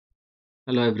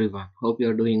Hello everyone, hope you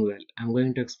are doing well. I'm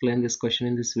going to explain this question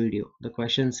in this video. The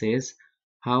question says,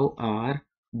 how are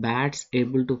bats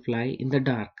able to fly in the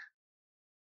dark?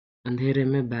 अंधेरे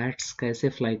में bats कैसे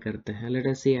fly करते हैं? Let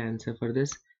us see answer for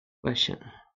this question.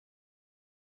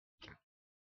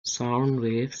 Sound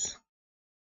waves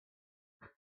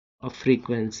of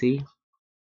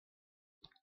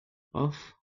of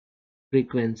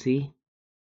frequency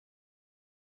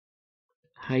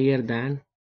higher than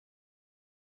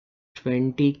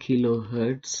 20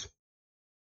 kilohertz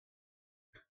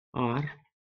are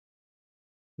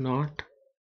not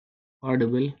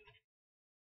audible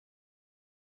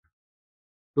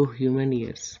to human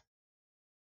ears.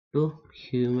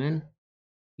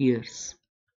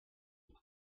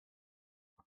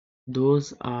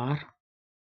 Those are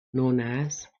known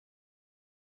as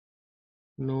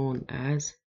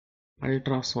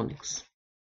ultrasonics.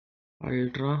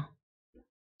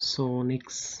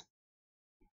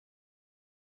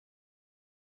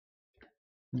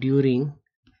 During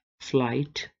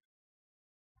flight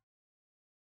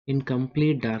in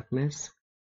complete darkness,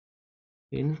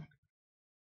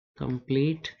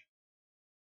 complete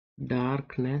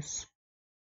darkness,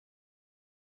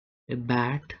 a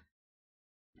bat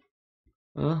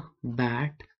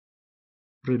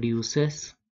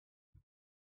produces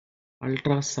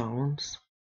ultrasound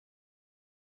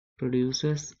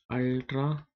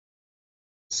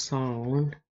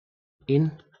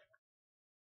in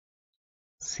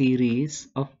series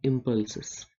of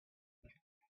impulses.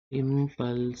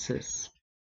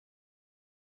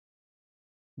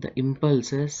 The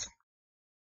impulses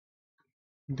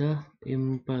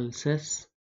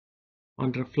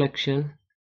on reflection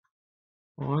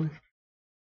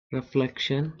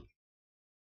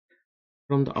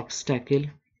from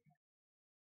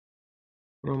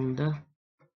the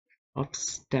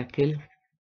obstacle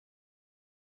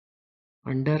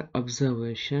under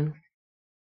observation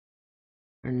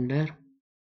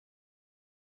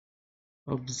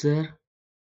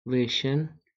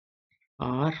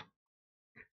are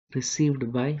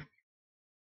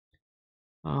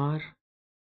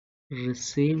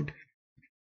received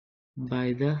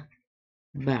by the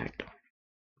bat.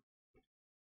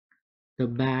 The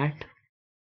bat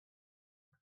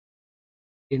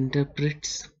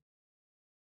interprets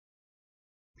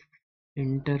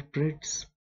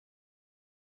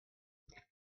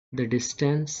the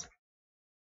distance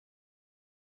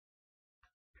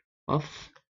of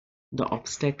the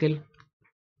obstacle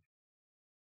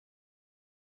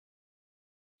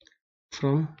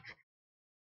from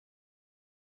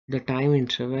the time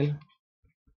interval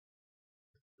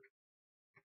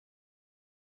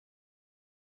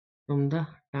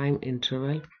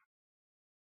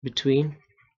between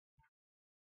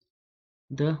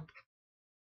the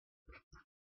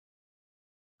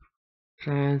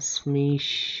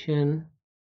transmission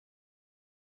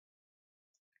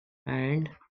and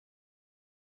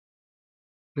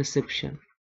reception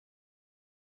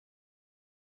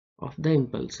of the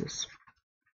impulses.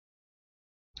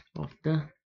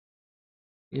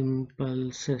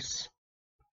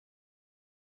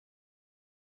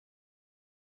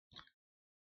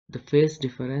 The phase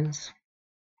difference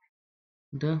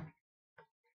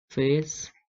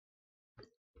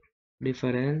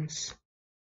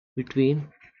between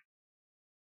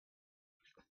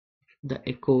the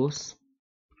echoes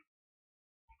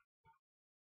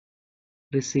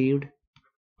received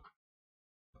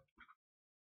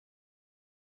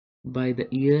by the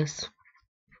ears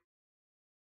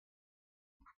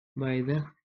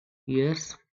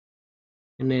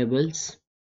enables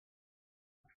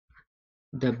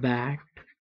the bat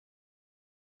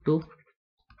to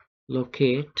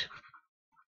locate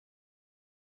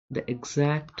the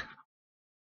exact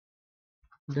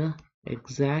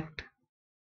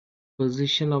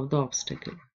position of the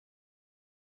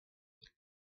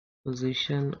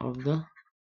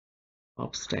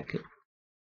obstacle.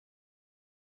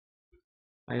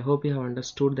 I hope you have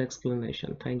understood the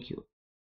explanation. Thank you.